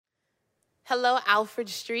Hello, Alfred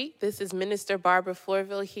Street. This is Minister Barbara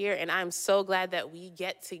Flourville here, and I'm so glad that we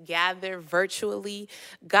get to gather virtually.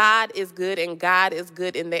 God is good, and God is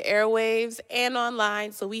good in the airwaves and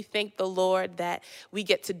online, so we thank the Lord that we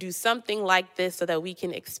get to do something like this so that we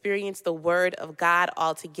can experience the Word of God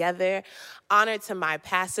all together. Honor to my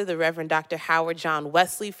pastor, the Reverend Dr. Howard John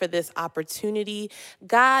Wesley, for this opportunity.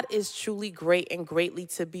 God is truly great and greatly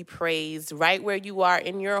to be praised right where you are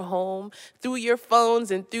in your home, through your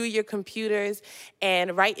phones and through your computers,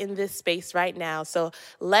 and right in this space right now. So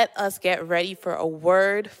let us get ready for a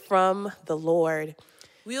word from the Lord.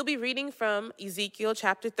 We'll be reading from Ezekiel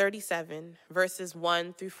chapter 37, verses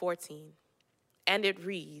 1 through 14. And it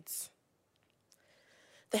reads,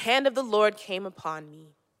 "The hand of the Lord came upon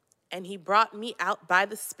me, and he brought me out by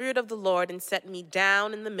the Spirit of the Lord and set me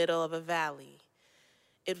down in the middle of a valley.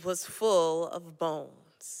 It was full of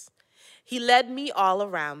bones. He led me all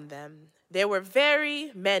around them. There were very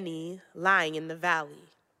many lying in the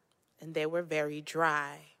valley, and they were very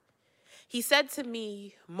dry. He said to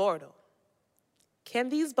me, 'Mortal, can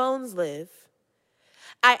these bones live?'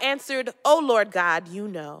 I answered, 'O Lord God, you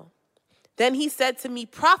know.' Then he said to me,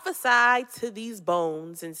 'Prophesy to these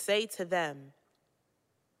bones and say to them,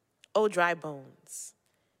 O dry bones,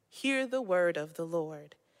 hear the word of the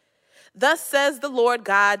Lord. Thus says the Lord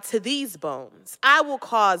God to these bones, I will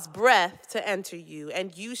cause breath to enter you,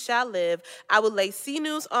 and you shall live. I will lay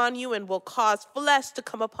sinews on you and will cause flesh to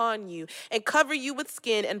come upon you, and cover you with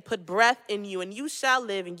skin and put breath in you, and you shall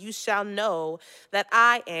live, and you shall know that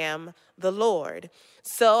I am the Lord.'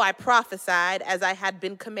 So I prophesied as I had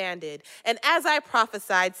been commanded, and as I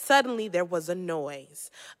prophesied, suddenly there was a noise,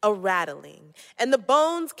 a rattling, and the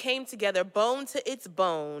bones came together, bone to its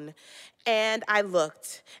bone. And I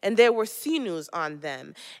looked, and there were sinews on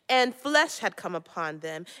them, and flesh had come upon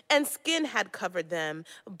them, and skin had covered them,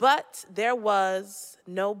 but there was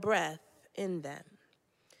no breath in them.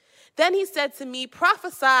 Then he said to me,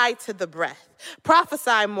 'Prophesy to the breath.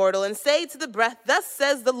 Prophesy, mortal, and say to the breath, Thus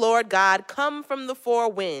says the Lord God, Come from the four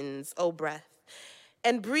winds, O breath,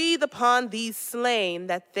 and breathe upon these slain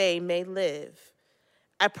that they may live.'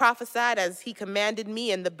 I prophesied as he commanded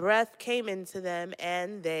me, and the breath came into them,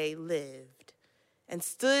 and they lived, and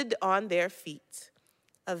stood on their feet,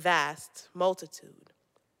 a vast multitude.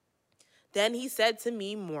 Then he said to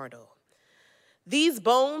me, 'Mortal, these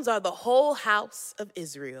bones are the whole house of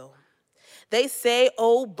Israel. They say,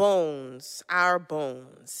 O bones are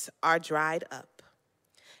dried up,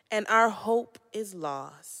 and our hope is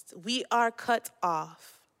lost. We are cut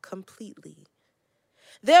off completely.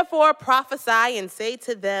 Therefore prophesy and say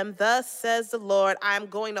to them, Thus says the Lord, I am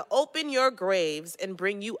going to open your graves and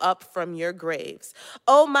bring you up from your graves.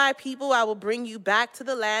 O my people, I will bring you back to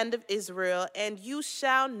the land of Israel, and you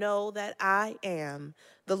shall know that I am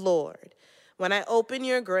the Lord. When I open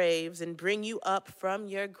your graves and bring you up from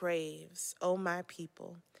your graves, O my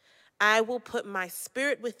people, I will put my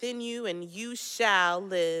spirit within you, and you shall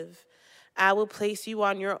live. I will place you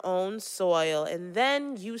on your own soil, and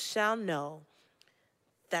then you shall know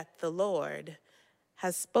that the Lord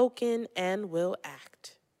has spoken and will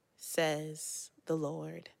act, says the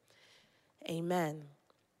Lord.'" Amen.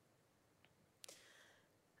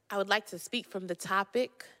 I would like to speak from the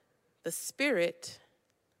topic, the spirit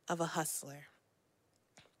of a hustler.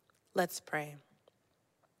 Let's pray.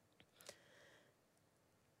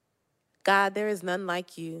 God, there is none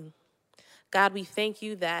like you. God, we thank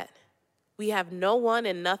you that we have no one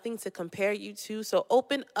and nothing to compare you to, so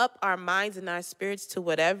open up our minds and our spirits to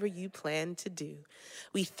whatever you plan to do.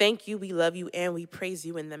 We thank you, we love you, and we praise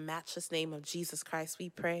you. In the matchless name of Jesus Christ, we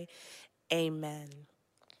pray. Amen.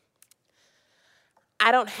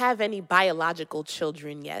 I don't have any biological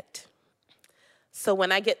children yet, so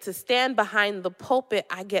when I get to stand behind the pulpit,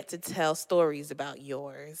 I get to tell stories about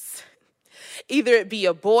yours. Either it be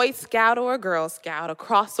a Boy Scout or a Girl Scout, a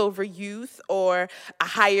crossover youth or a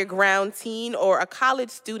higher ground teen or a college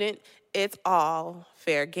student, it's all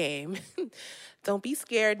fair game. Don't be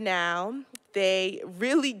scared now. They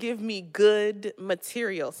really give me good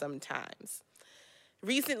material sometimes.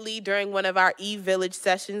 Recently, during one of our eVillage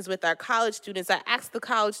sessions with our college students, I asked the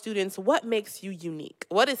college students, what makes you unique?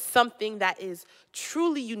 What is something that is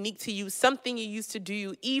truly unique to you, something you used to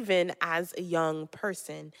do even as a young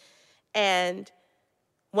person? And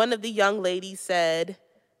one of the young ladies said,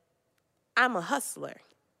 I'm a hustler.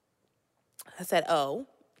 I said, oh.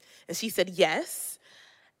 And she said, yes.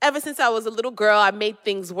 Ever since I was a little girl, I made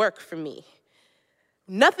things work for me.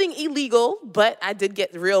 Nothing illegal, but I did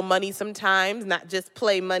get real money sometimes, not just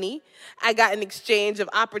play money. I got an exchange of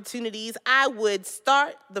opportunities. I would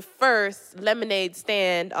start the first lemonade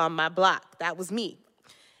stand on my block. That was me.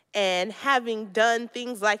 And having done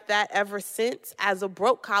things like that ever since, as a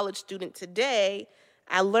broke college student today,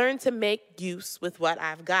 I learned to make use with what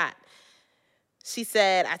I've got. She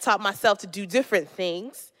said, I taught myself to do different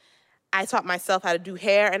things. I taught myself how to do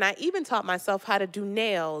hair, and I even taught myself how to do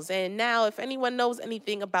nails. And now, if anyone knows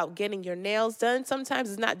anything about getting your nails done, sometimes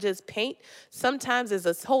it's not just paint. Sometimes it's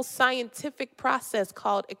a whole scientific process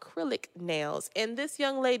called acrylic nails. And this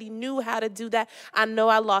young lady knew how to do that. I know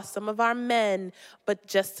I lost some of our men, but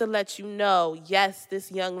just to let you know, yes,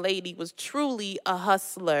 this young lady was truly a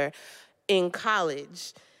hustler in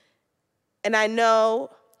college. And I know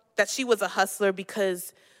that she was a hustler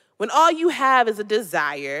because when all you have is a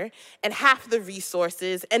desire and half the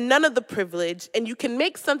resources and none of the privilege, and you can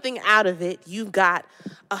make something out of it, you've got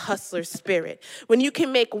a hustler spirit. When you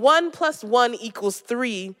can make 1 + 1 =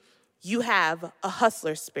 3, you have a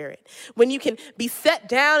hustler spirit. When you can be set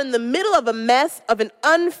down in the middle of a mess of an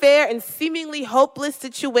unfair and seemingly hopeless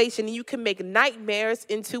situation, and you can make nightmares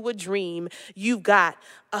into a dream, you've got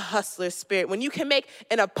a hustler spirit. When you can make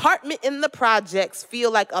an apartment in the projects feel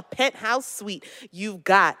like a penthouse suite, you've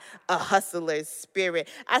got a hustler's spirit.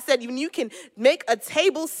 I said, when you can make a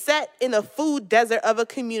table set in a food desert of a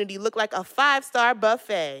community look like a 5-star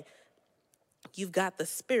buffet, you've got the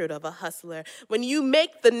spirit of a hustler. When you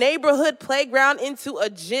make the neighborhood playground into a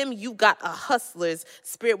gym, you've got a hustler's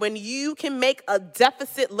spirit. When you can make a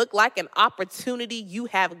deficit look like an opportunity, you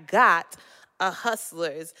have got a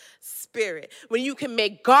hustler's spirit. When you can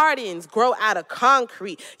make gardens grow out of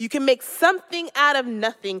concrete, you can make something out of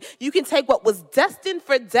nothing. You can take what was destined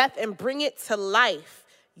for death and bring it to life.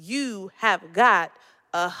 You have got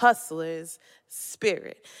a hustler's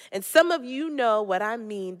spirit. And some of you know what I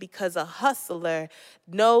mean, because a hustler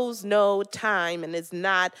knows no time and is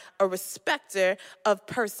not a respecter of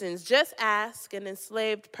persons. Just ask an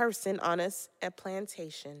enslaved person on a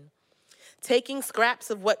plantation. Taking scraps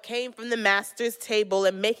of what came from the master's table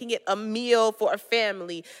and making it a meal for a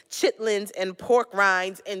family, chitlins and pork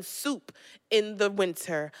rinds and soup in the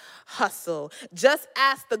winter. Hustle. Just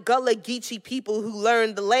ask the Gullah Geechee people who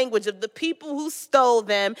learned the language of the people who stole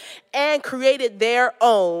them and created their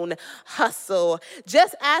own. Hustle.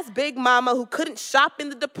 Just ask Big Mama, who couldn't shop in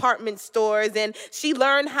the department stores, and she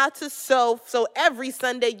learned how to sew, so every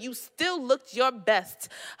Sunday you still looked your best.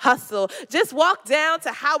 Hustle. Just walk down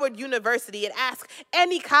to Howard University and ask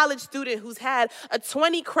any college student who's had a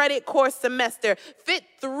 20-credit course semester, fit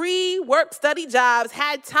 3 work-study jobs,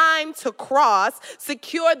 had time to cross,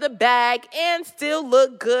 secure the bag, and still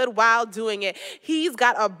look good while doing it. He's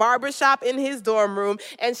got a barbershop in his dorm room,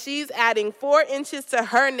 and she's adding 4 inches to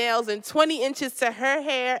her nails and 20 inches to her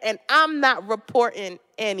hair, and I'm not reporting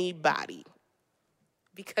anybody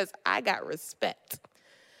because I got respect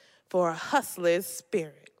for a hustler's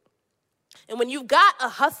spirit. And when you've got a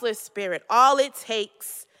hustler's spirit, all it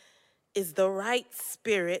takes is the right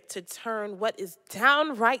spirit to turn what is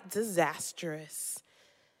downright disastrous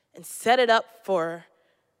and set it up for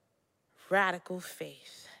radical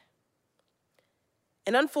faith.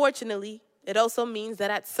 And unfortunately, it also means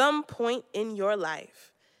that at some point in your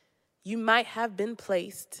life, you might have been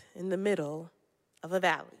placed in the middle of a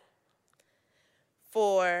valley.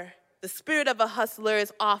 For the spirit of a hustler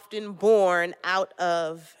is often born out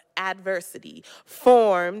of adversity,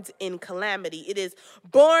 formed in calamity. It is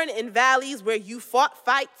born in valleys where you fought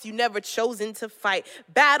fights you never chosen to fight,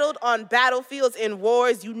 battled on battlefields in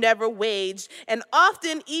wars you never waged, and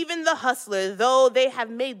often even the hustler, though they have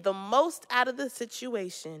made the most out of the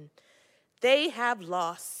situation, they have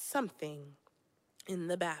lost something in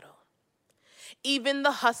the battle. Even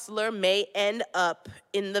the hustler may end up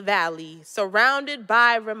in the valley, surrounded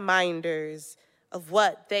by reminders of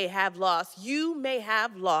what they have lost. You may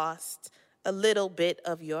have lost a little bit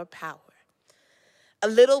of your power, a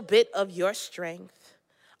little bit of your strength.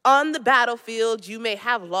 On the battlefield, you may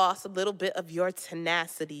have lost a little bit of your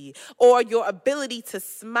tenacity or your ability to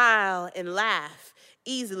smile and laugh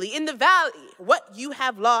easily. In the valley, what you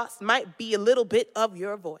have lost might be a little bit of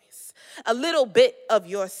your voice, a little bit of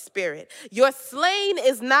your spirit. Your slain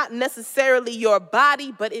is not necessarily your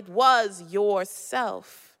body, but it was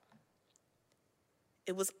yourself.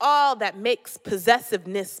 It was all that makes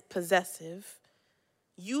possessiveness possessive.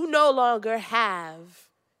 You no longer have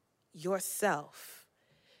yourself,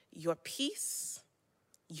 your peace,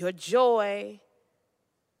 your joy,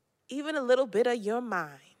 even a little bit of your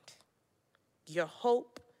mind, your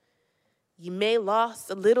hope. You may lost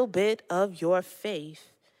a little bit of your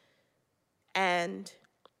faith, and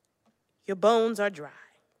your bones are dry.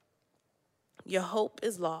 Your hope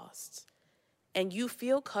is lost, and you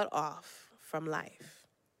feel cut off from life.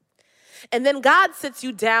 And then God sits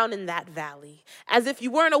you down in that valley as if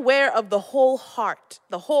you weren't aware of the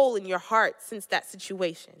whole in your heart since that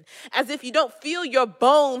situation. As if you don't feel your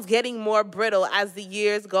bones getting more brittle as the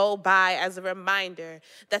years go by, as a reminder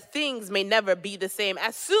that things may never be the same.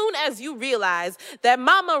 As soon as you realize that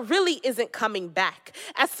mama really isn't coming back,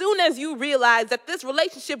 as soon as you realize that this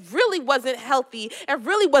relationship really wasn't healthy and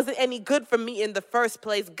really wasn't any good for me in the first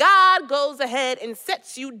place, God goes ahead and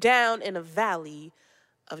sets you down in a valley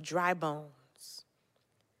of dry bones.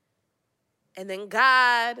 And then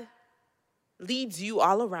God leads you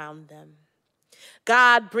all around them.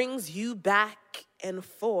 God brings you back and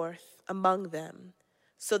forth among them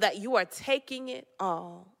so that you are taking it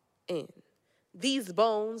all in. These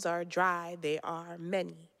bones are dry, they are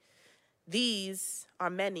many. These are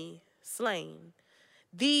many slain.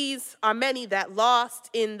 These are many that lost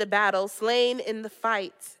in the battle, slain in the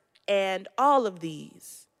fight, and all of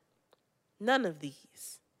these, none of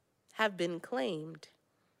these, have been claimed.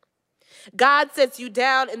 God sets you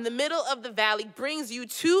down in the middle of the valley, brings you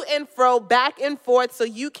to and fro, back and forth, so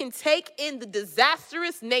you can take in the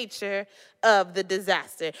disastrous nature of the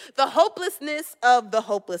disaster, the hopelessness of the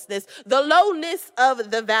hopelessness, the lowness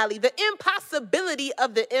of the valley, the impossibility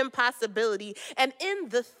of the impossibility, and in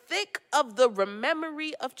the thick of the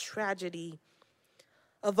memory of tragedy,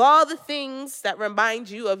 of all the things that remind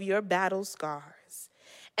you of your battle scars,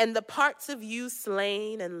 and the parts of you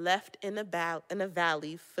slain and left in a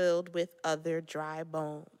valley filled with other dry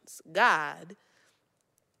bones. God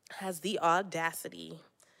has the audacity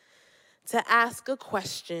to ask a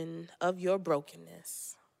question of your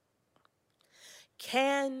brokenness.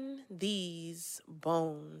 Can these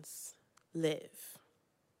bones live?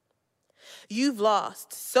 You've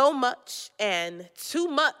lost so much and too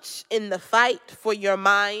much in the fight for your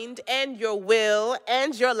mind and your will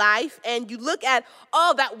and your life, and you look at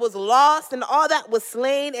all that was lost and all that was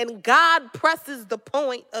slain, and God presses the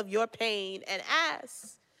point of your pain and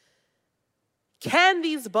asks, can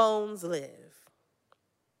these bones live?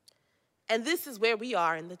 And this is where we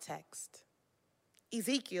are in the text.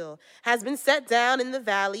 Ezekiel has been set down in the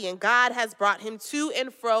valley, and God has brought him to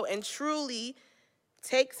and fro and truly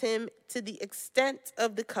takes him to the extent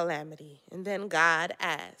of the calamity. And then God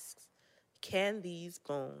asks, can these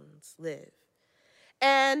bones live?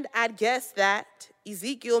 And I'd guess that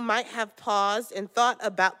Ezekiel might have paused and thought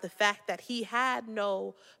about the fact that he had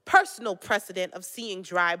no personal precedent of seeing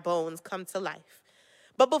dry bones come to life.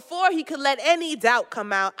 But before he could let any doubt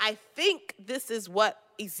come out, I think this is what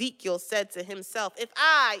Ezekiel said to himself. If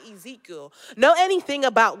I, Ezekiel, know anything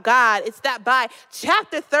about God, it's that by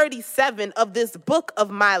chapter 37 of this book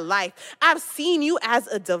of my life, I've seen you as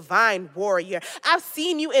a divine warrior. I've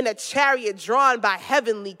seen you in a chariot drawn by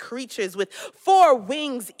heavenly creatures with 4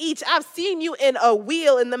 wings each. I've seen you in a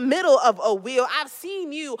wheel, in the middle of a wheel. I've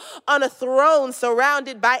seen you on a throne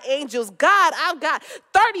surrounded by angels. God, I've got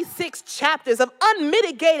 36 chapters of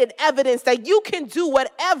unmitigated evidence that you can do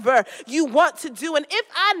whatever you want to do. And if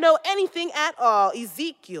I know anything at all,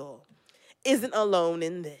 Ezekiel isn't alone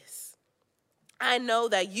in this. I know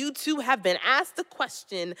that you too have been asked a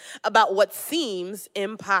question about what seems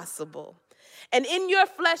impossible. And in your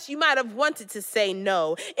flesh, you might have wanted to say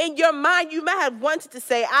no. In your mind, you might have wanted to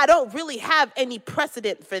say, I don't really have any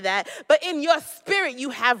precedent for that. But in your spirit,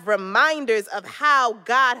 you have reminders of how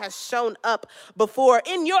God has shown up before.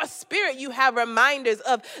 In your spirit, you have reminders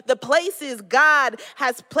of the places God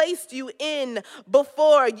has placed you in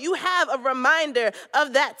before. You have a reminder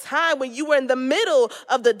of that time when you were in the middle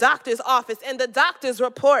of the doctor's office and the doctor's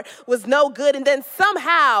report was no good. And then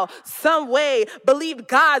somehow, some way, believed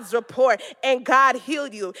God's report and God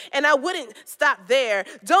healed you. And I wouldn't stop there.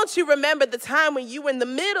 Don't you remember the time when you were in the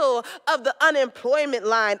middle of the unemployment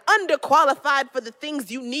line, underqualified for the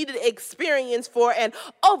things you needed experience for and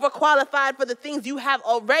overqualified for the things you have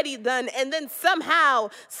already done? And then somehow,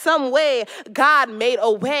 some way, God made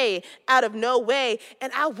a way out of no way.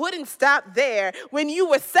 And I wouldn't stop there. When you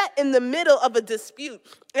were set in the middle of a dispute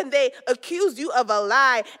and they accused you of a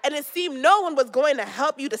lie, and it seemed no one was going to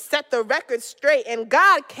help you to set the record straight, and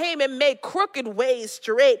God came and made crooked ways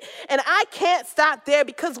straight. And I can't stop there,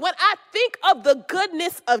 because when I think of the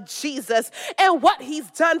goodness of Jesus and what he's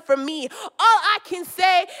done for me, all I can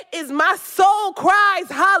say is my soul cries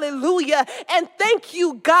hallelujah and thank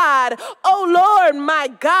you, God. Oh Lord, my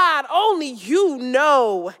God, only you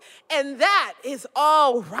know. And that is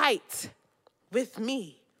all right with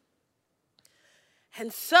me.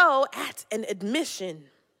 And so, at an admission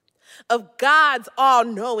of God's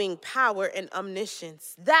all-knowing power and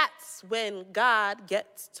omniscience, that's when God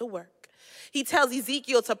gets to work. He tells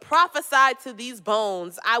Ezekiel to prophesy to these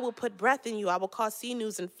bones. I will put breath in you. I will cause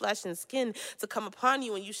sinews and flesh and skin to come upon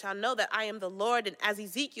you, and you shall know that I am the Lord. And as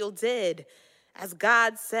Ezekiel did, as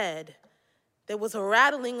God said, there was a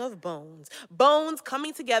rattling of bones, bones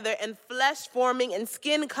coming together and flesh forming and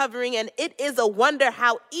skin covering. And it is a wonder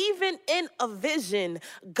how even in a vision,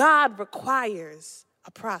 God requires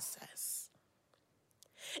a process.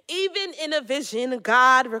 Even in a vision,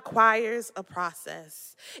 God requires a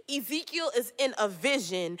process. Ezekiel is in a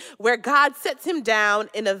vision where God sets him down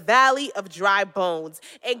in a valley of dry bones,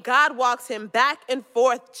 and God walks him back and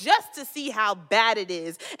forth just to see how bad it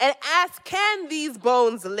is and asks, can these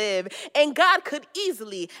bones live? And God could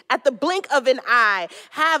easily, at the blink of an eye,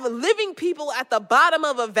 have living people at the bottom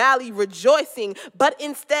of a valley rejoicing, but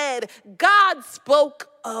instead, God spoke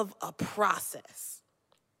of a process.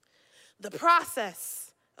 The process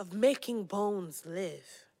of making bones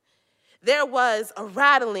live. There was a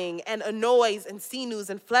rattling and a noise and sinews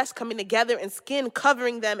and flesh coming together and skin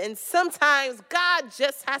covering them. And sometimes God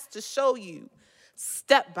just has to show you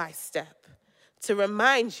step by step to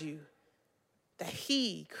remind you that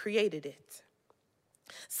he created it.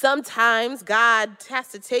 Sometimes God has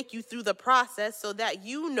to take you through the process so that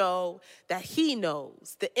you know that he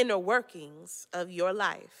knows the inner workings of your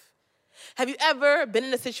life. Have you ever been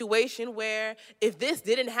in a situation where if this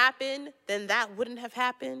didn't happen, then that wouldn't have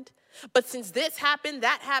happened? But since this happened,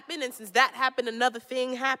 and since that happened, another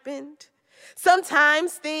thing happened?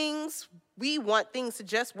 Sometimes we want things to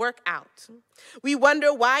just work out. We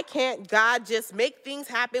wonder, why can't God just make things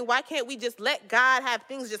happen? Why can't we just let God have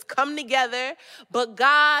things just come together? But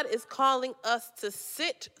God is calling us to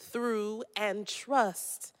sit through and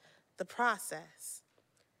trust the process.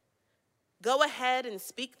 Go ahead and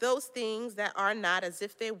speak those things that are not as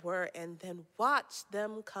if they were, and then watch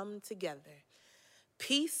them come together,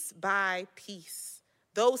 piece by piece.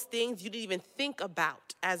 Those things you didn't even think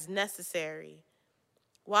about as necessary.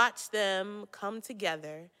 Watch them come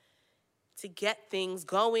together to get things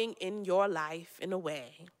going in your life in a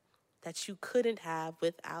way that you couldn't have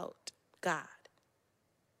without God.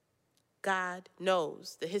 God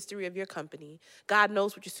knows the history of your company. God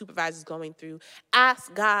knows what your supervisor is going through.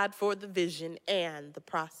 Ask God for the vision and the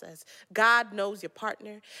process. God knows your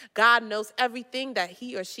partner. God knows everything that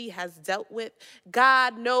he or she has dealt with.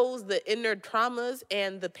 God knows the inner traumas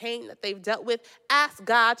and the pain that they've dealt with. Ask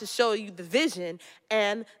God to show you the vision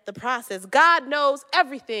and the process. God knows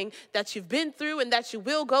everything that you've been through and that you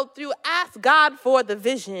will go through. Ask God for the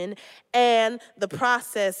vision and the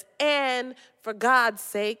process. And for God's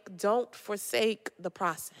sake, don't forsake the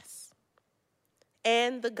process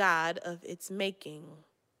and the God of its making.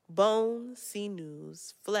 Bones,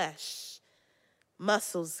 sinews, flesh,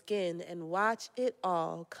 muscle, skin, and watch it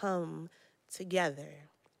all come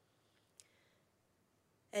together.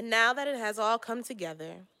 And now that it has all come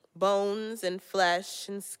together, bones and flesh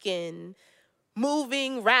and skin,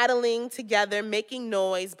 moving, rattling together, making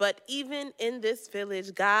noise. But even in this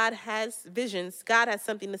village, God has visions. God has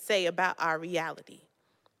something to say about our reality.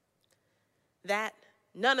 That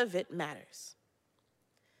none of it matters.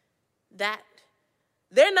 That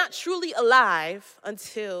they're not truly alive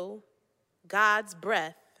until God's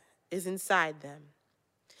breath is inside them.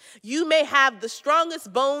 You may have the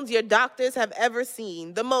strongest bones your doctors have ever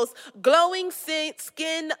seen, the most glowing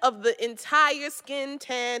skin of the entire skin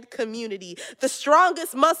tanned community, the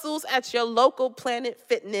strongest muscles at your local Planet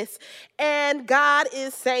Fitness. And God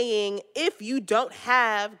is saying, if you don't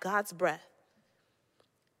have God's breath,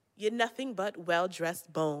 you're nothing but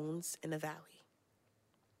well-dressed bones in a valley.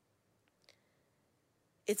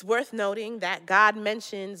 It's worth noting that God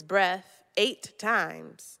mentions breath 8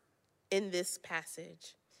 times in this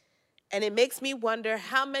passage. And it makes me wonder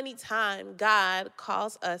how many times God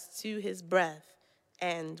calls us to his breath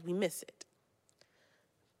and we miss it.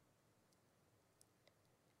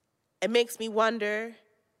 It makes me wonder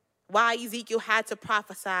why Ezekiel had to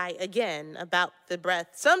prophesy again about the breath.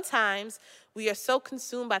 Sometimes we are so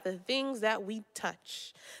consumed by the things that we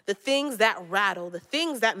touch, the things that rattle, the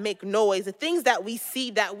things that make noise, the things that we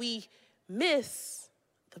see that we miss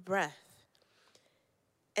the breath.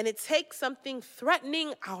 And it takes something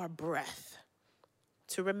threatening our breath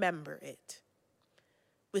to remember it.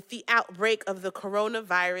 With the outbreak of the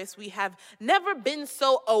coronavirus, we have never been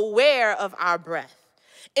so aware of our breath.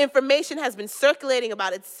 Information has been circulating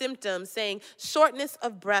about its symptoms, saying shortness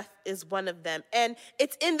of breath is one of them. And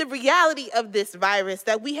it's in the reality of this virus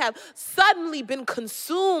that we have suddenly been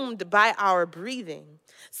consumed by our breathing.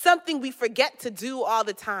 Something we forget to do all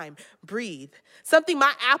the time, breathe. Something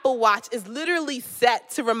my Apple Watch is literally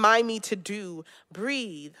set to remind me to do,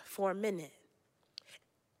 breathe for a minute.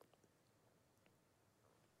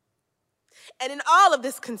 And in all of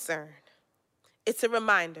this concern, it's a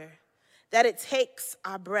reminder that it takes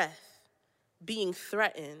our breath being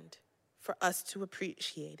threatened for us to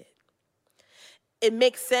appreciate it. It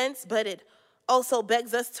makes sense, but it also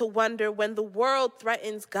begs us to wonder, when the world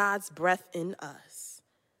threatens God's breath in us,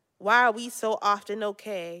 why are we so often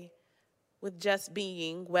okay with just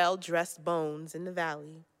being well-dressed bones in the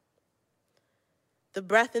valley? The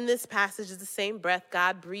breath in this passage is the same breath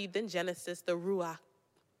God breathed in Genesis, the Ruach,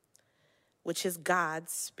 which is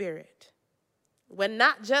God's spirit. When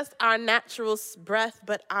not just our natural breath,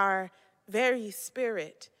 but our very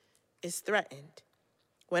spirit is threatened.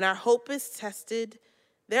 When our hope is tested,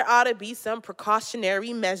 there ought to be some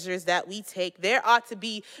precautionary measures that we take. There ought to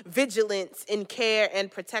be vigilance in care and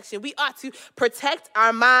protection. We ought to protect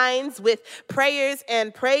our minds with prayers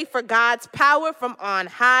and pray for God's power from on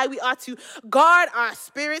high. We ought to guard our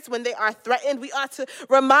spirits when they are threatened. We ought to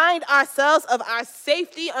remind ourselves of our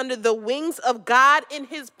safety under the wings of God in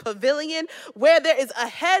his pavilion, where there is a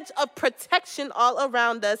hedge of protection all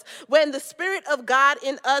around us. When the Spirit of God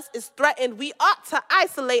in us is threatened, we ought to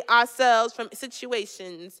isolate ourselves from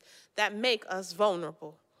situations that make us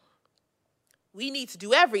vulnerable. We need to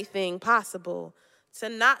do everything possible to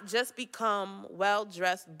not just become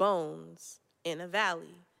well-dressed bones in a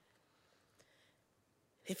valley.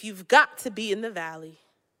 If you've got to be in the valley,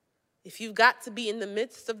 if you've got to be in the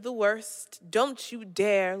midst of the worst, don't you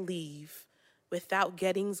dare leave without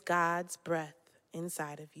getting God's breath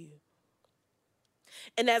inside of you.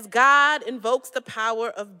 And as God invokes the power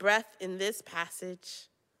of breath in this passage,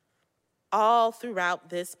 all throughout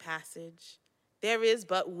this passage, there is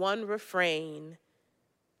but one refrain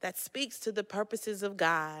that speaks to the purposes of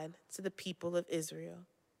God to the people of Israel.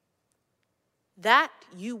 That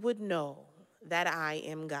you would know that I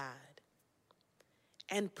am God,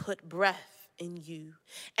 and put breath in you,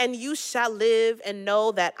 and you shall live and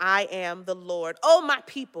know that I am the Lord. O my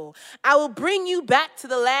people, I will bring you back to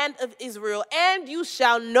the land of Israel, and you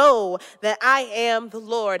shall know that I am the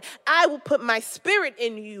Lord. I will put my spirit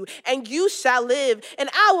in you, and you shall live, and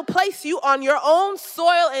I will place you on your own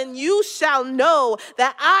soil, and you shall know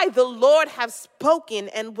that I, the Lord, have spoken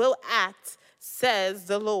and will act, says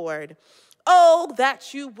the Lord. Oh,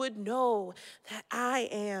 that you would know that I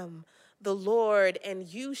am the Lord, and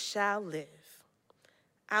you shall live.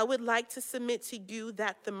 I would like to submit to you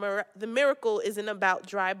that the miracle isn't about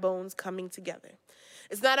dry bones coming together.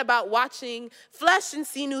 It's not about watching flesh and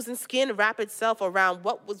sinews and skin wrap itself around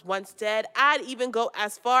what was once dead. I'd even go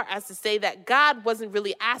as far as to say that God wasn't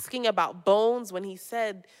really asking about bones when he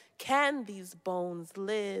said, can these bones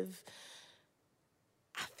live?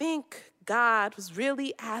 I think God was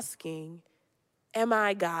really asking, am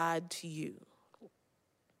I God to you?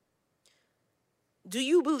 Do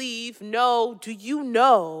you believe? No. Do you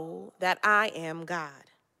know that I am God?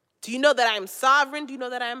 Do you know that I am sovereign? Do you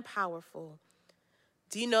know that I am powerful?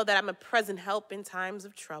 Do you know that I'm a present help in times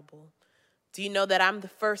of trouble? Do you know that I'm the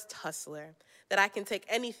first hustler, that I can take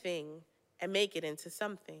anything and make it into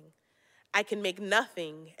something? I can make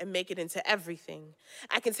nothing and make it into everything.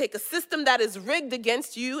 I can take a system that is rigged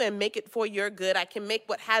against you and make it for your good. I can make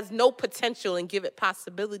what has no potential and give it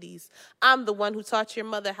possibilities. I'm the one who taught your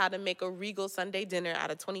mother how to make a Regal Sunday dinner out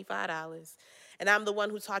of $25. And I'm the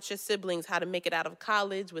one who taught your siblings how to make it out of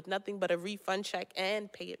college with nothing but a refund check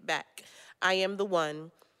and pay it back. I am the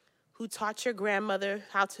one who taught your grandmother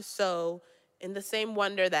how to sew in the same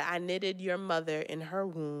wonder that I knitted your mother in her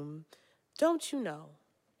womb. Don't you know?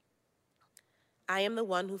 I am the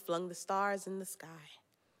one who flung the stars in the sky.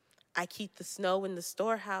 I keep the snow in the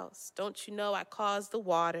storehouse. Don't you know I caused the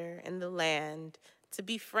water and the land to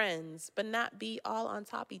be friends, but not be all on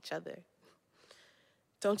top each other?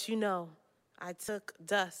 Don't you know I took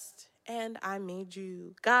dust and I made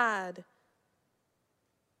you? God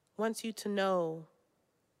wants you to know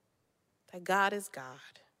that God is God.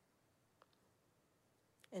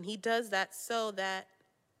 And he does that so that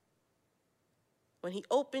when he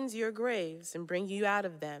opens your graves and brings you out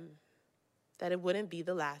of them, that it wouldn't be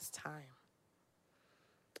the last time.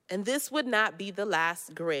 And this would not be the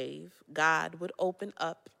last grave God would open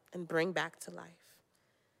up and bring back to life.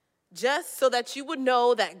 Just so that you would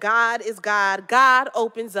know that God is God, God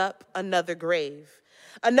opens up another grave.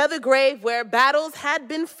 Another grave where battles had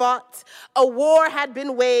been fought, a war had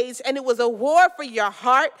been waged, and it was a war for your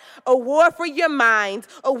heart, a war for your mind,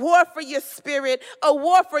 a war for your spirit, a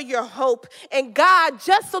war for your hope. And God,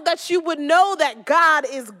 just so that you would know that God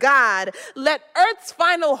is God, let earth's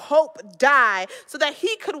final hope die so that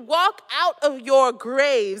he could walk out of your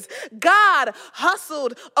graves. God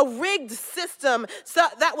hustled a rigged system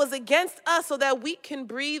that was against us so that we can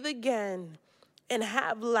breathe again and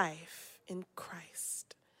have life in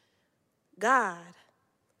Christ. God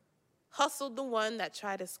hustled the one that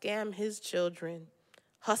tried to scam his children,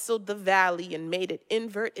 hustled the valley and made it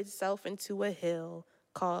invert itself into a hill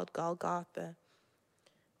called Golgotha,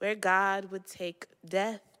 where God would take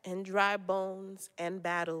death and dry bones and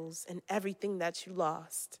battles and everything that you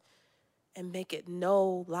lost and make it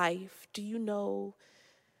know life. Do you know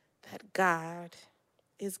that God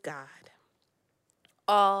is God?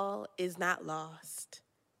 All is not lost.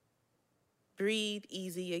 Breathe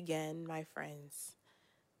easy again, my friends.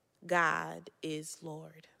 God is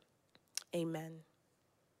Lord. Amen.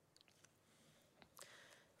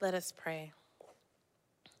 Let us pray.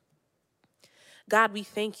 God, we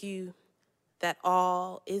thank you that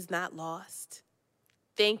all is not lost.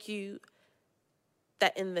 Thank you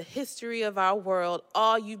that in the history of our world,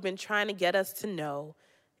 all you've been trying to get us to know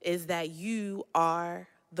is that you are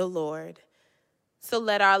the Lord. So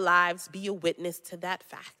let our lives be a witness to that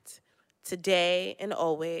fact, today and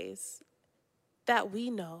always, that we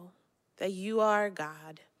know that you are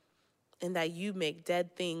God and that you make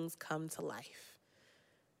dead things come to life.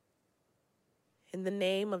 In the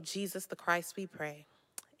name of Jesus the Christ we pray.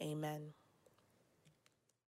 Amen.